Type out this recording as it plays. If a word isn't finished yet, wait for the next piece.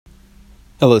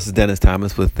Hello, this is Dennis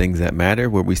Thomas with Things That Matter,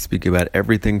 where we speak about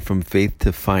everything from faith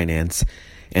to finance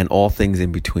and all things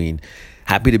in between.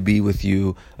 Happy to be with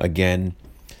you again.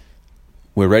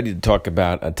 We're ready to talk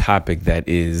about a topic that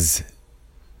is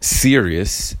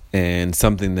serious and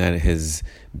something that has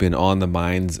been on the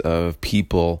minds of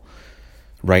people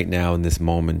right now in this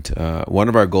moment. One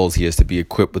of our goals here is to be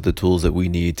equipped with the tools that we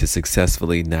need to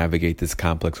successfully navigate this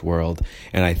complex world.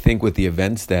 And I think with the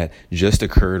events that just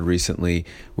occurred recently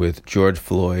with George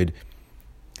Floyd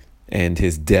and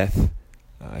his death,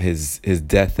 his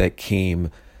death that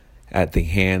came at the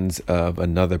hands of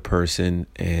another person.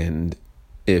 And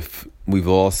if we've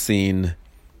all seen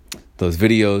those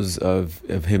videos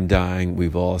of him dying,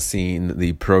 we've all seen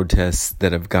the protests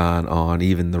that have gone on,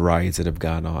 even the riots that have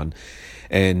gone on.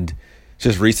 And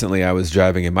just recently I was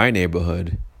driving in my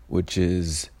neighborhood, which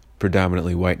is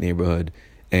predominantly white neighborhood,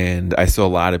 and I saw a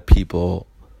lot of people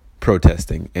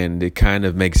protesting, and it kind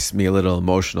of makes me a little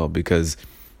emotional because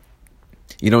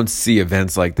you don't see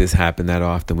events like this happen that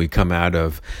often. We come out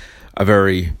of a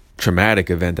very traumatic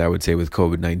event, I would say, with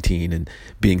COVID-19 and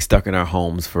being stuck in our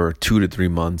homes for 2 to 3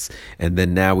 months. And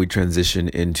then now we transition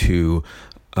into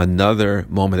another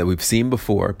moment that we've seen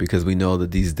before, because we know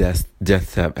that these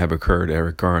deaths have occurred.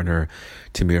 Eric Garner,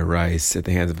 Tamir Rice, at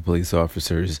the hands of police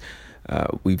officers.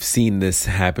 We've seen this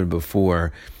happen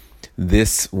before.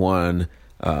 This one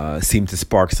seemed to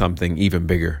spark something even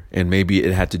bigger. And maybe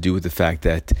it had to do with the fact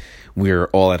that we're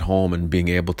all at home and being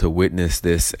able to witness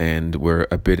this, and we're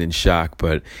a bit in shock.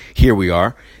 But here we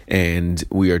are, and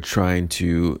we are trying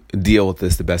to deal with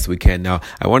this the best we can. Now,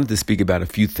 I wanted to speak about a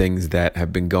few things that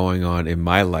have been going on in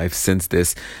my life since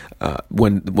this,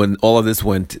 when all of this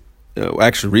went,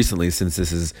 actually recently, since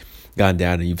this has gone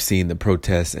down and you've seen the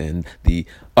protests and the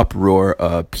uproar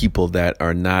of people that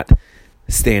are not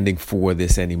standing for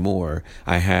this anymore.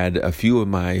 I had a few of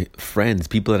my friends,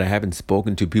 people that I haven't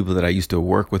spoken to, people that I used to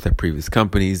work with at previous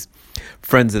companies,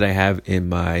 friends that I have in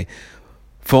my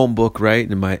phone book, right,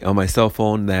 on my cell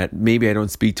phone that maybe I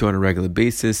don't speak to on a regular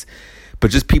basis,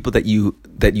 but just people that you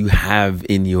have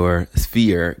in your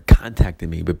sphere contacting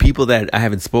me, but people that I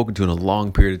haven't spoken to in a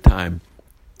long period of time,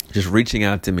 just reaching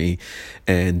out to me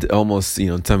and almost,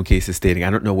 in some cases stating, I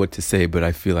don't know what to say, but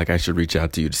I feel like I should reach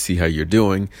out to you to see how you're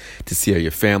doing, to see how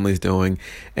your family's doing,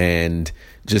 and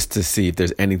just to see if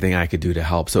there's anything I could do to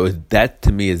help. So that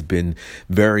to me has been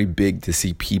very big, to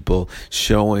see people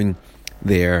showing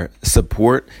their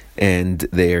support and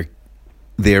their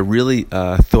really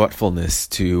thoughtfulness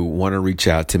to want to reach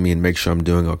out to me and make sure I'm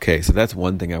doing okay. So that's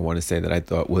one thing I want to say that I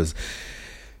thought was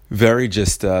very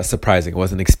just surprising. I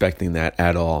wasn't expecting that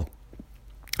at all.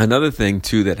 Another thing,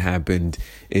 too, that happened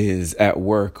is at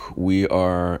work, we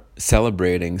are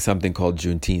celebrating something called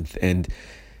Juneteenth. And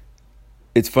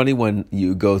it's funny when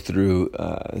you go through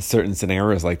certain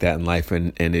scenarios like that in life,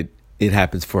 and it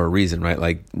happens for a reason, right?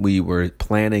 Like, we were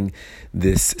planning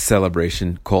this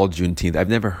celebration called Juneteenth. I've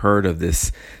never heard of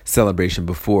this celebration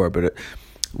before, but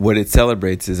what it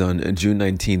celebrates is on June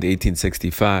 19th,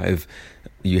 1865,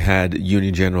 you had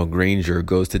Union General Granger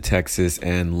goes to Texas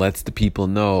and lets the people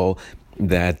know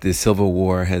that the Civil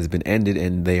War has been ended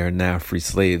and they are now free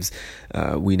slaves.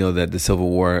 We know that the Civil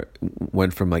War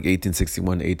went from like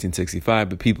 1861 to 1865,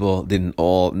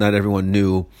 but not everyone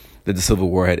knew that the Civil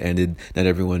War had ended. Not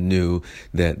everyone knew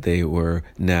that they were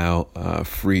now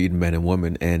freed men and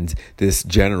women. And this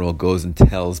general goes and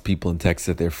tells people in Texas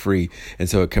that they're free. And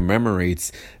so it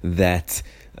commemorates that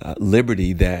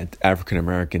liberty that African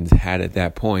Americans had at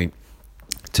that point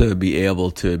to be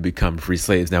able to become free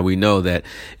slaves. Now, we know that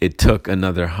it took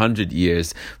another 100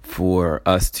 years for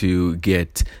us to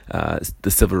get the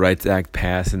Civil Rights Act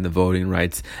passed and the Voting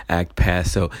Rights Act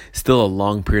passed. So still a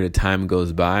long period of time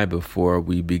goes by before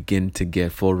we begin to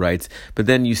get full rights. But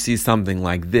then you see something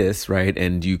like this, right?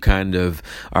 And you kind of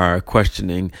are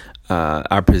questioning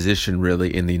our position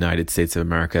really in the United States of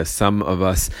America. Some of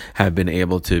us have been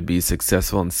able to be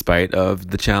successful in spite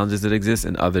of the challenges that exist,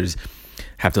 and others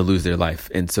have to lose their life.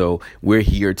 And so we're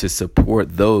here to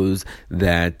support those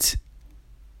that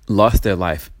lost their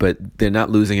life, but they're not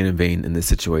losing it in vain in this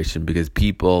situation, because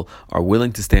people are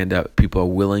willing to stand up. People are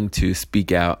willing to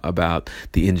speak out about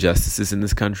the injustices in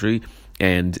this country.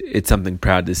 And it's something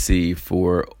proud to see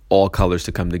for all colors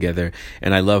to come together.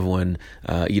 And I love when,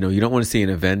 you don't want to see an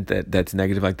event that's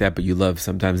negative like that, but you love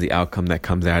sometimes the outcome that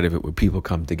comes out of it where people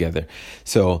come together.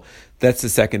 So that's the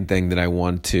second thing that I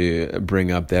want to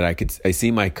bring up, that I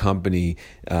see my company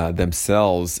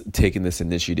themselves taking this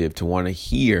initiative to want to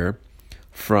hear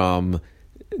from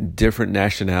different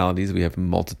nationalities. We have a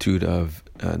multitude of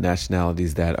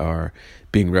nationalities that are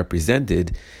being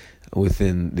represented.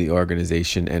 within the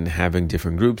organization and having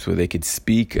different groups where they could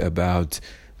speak about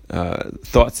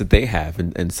thoughts that they have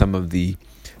and some of the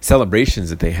celebrations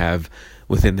that they have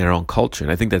within their own culture.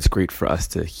 And I think that's great for us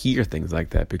to hear things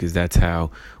like that, because that's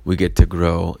how we get to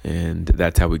grow and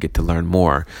that's how we get to learn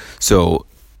more. So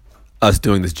us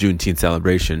doing this Juneteenth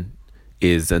celebration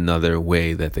is another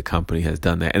way that the company has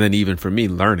done that. And then even for me,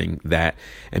 learning that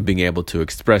and being able to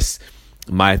express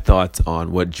my thoughts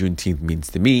on what Juneteenth means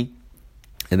to me,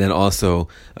 and then also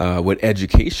what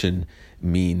education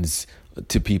means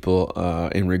to people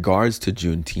in regards to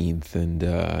Juneteenth, and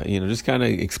just kind of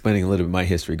explaining a little bit of my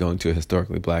history, going to a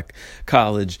historically black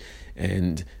college,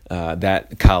 and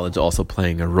that college also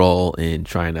playing a role in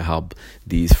trying to help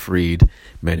these freed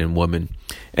men and women.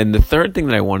 And the third thing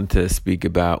that I wanted to speak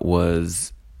about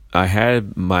was I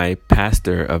had my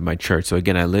pastor of my church. So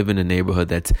again, I live in a neighborhood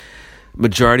that's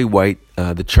majority white,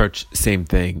 the church, same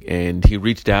thing. And he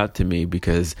reached out to me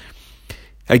because,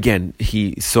 again,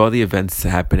 he saw the events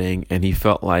happening and he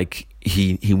felt like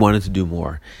he wanted to do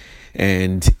more.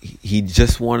 And he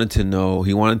just wanted to know,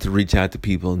 he wanted to reach out to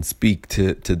people and speak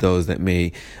to those that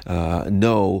may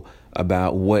know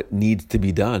about what needs to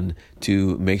be done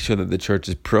to make sure that the church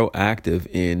is proactive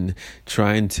in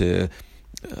trying to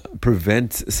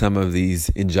prevent some of these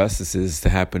injustices to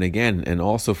happen again, and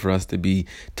also for us to be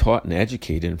taught and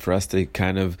educated, and for us to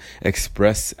kind of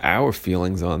express our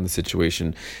feelings on the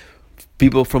situation.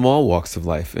 People from all walks of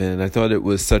life. And I thought it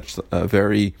was such a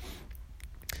very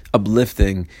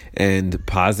uplifting and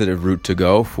positive route to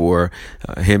go for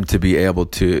him to be able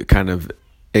to kind of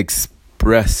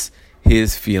express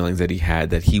his feelings that he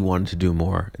had, that he wanted to do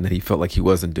more and that he felt like he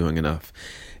wasn't doing enough.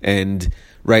 And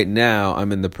right now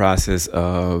I'm in the process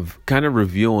of kind of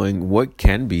reviewing what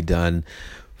can be done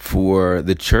for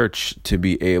the church to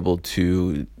be able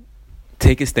to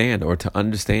take a stand or to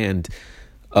understand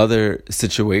other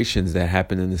situations that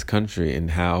happen in this country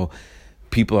and how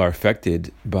people are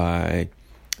affected by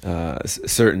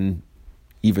certain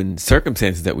even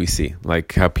circumstances that we see,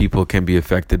 like how people can be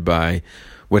affected by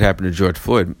what happened to George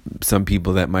Floyd. Some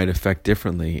people that might affect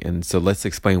differently. And so let's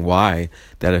explain why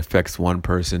that affects one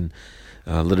person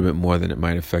a little bit more than it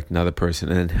might affect another person.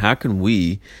 And then how can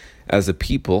we as a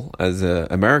people, as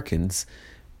Americans,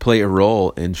 play a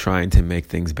role in trying to make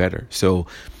things better? So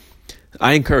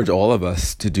I encourage all of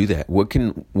us to do that. What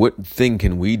thing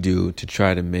can we do to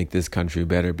try to make this country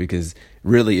better? Because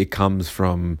really it comes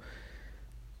from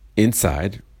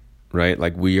inside, right?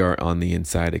 Like we are on the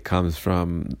inside. It comes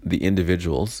from the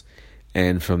individuals.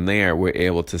 And from there, we're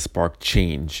able to spark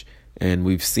change. And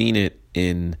we've seen it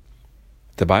in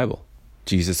the Bible.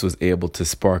 Jesus was able to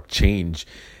spark change,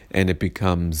 and it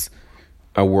becomes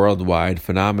a worldwide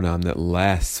phenomenon that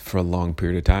lasts for a long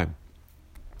period of time.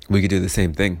 We could do the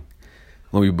same thing.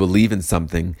 When we believe in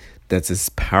something that's as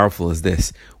powerful as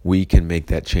this, we can make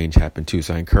that change happen too.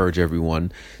 So I encourage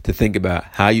everyone to think about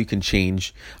how you can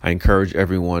change. I encourage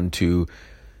everyone to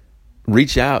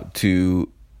reach out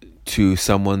to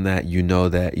someone that you know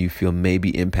that you feel may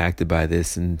be impacted by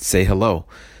this and say hello.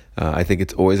 I think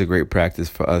it's always a great practice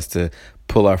for us to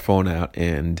pull our phone out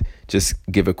and just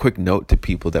give a quick note to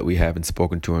people that we haven't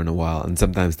spoken to in a while. And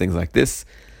sometimes things like this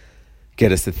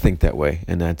get us to think that way,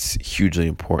 and that's hugely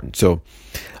important. So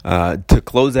to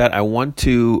close out, I want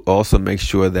to also make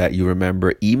sure that you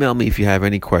remember, email me if you have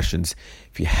any questions,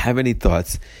 if you have any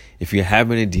thoughts, if you have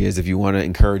any ideas, if you want to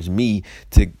encourage me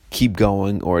to keep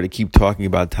going or to keep talking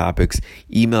about topics.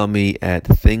 Email me at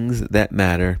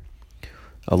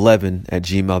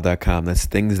thingsthatmatter11@gmail.com. That's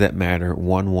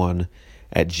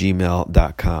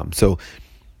thingsthatmatter11@gmail.com. So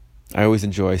I always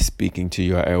enjoy speaking to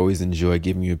you. I always enjoy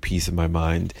giving you a piece of my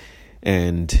mind.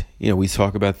 And, we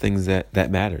talk about things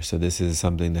that matter. So this is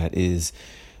something that is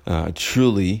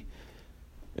truly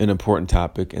an important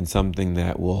topic and something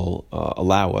that will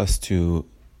allow us to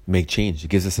make change. It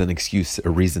gives us an excuse, a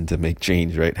reason to make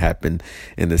change, right, happen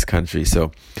in this country.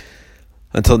 So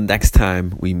until next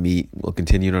time we meet, we'll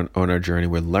continue on our journey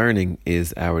where learning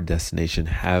is our destination.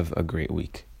 Have a great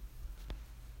week.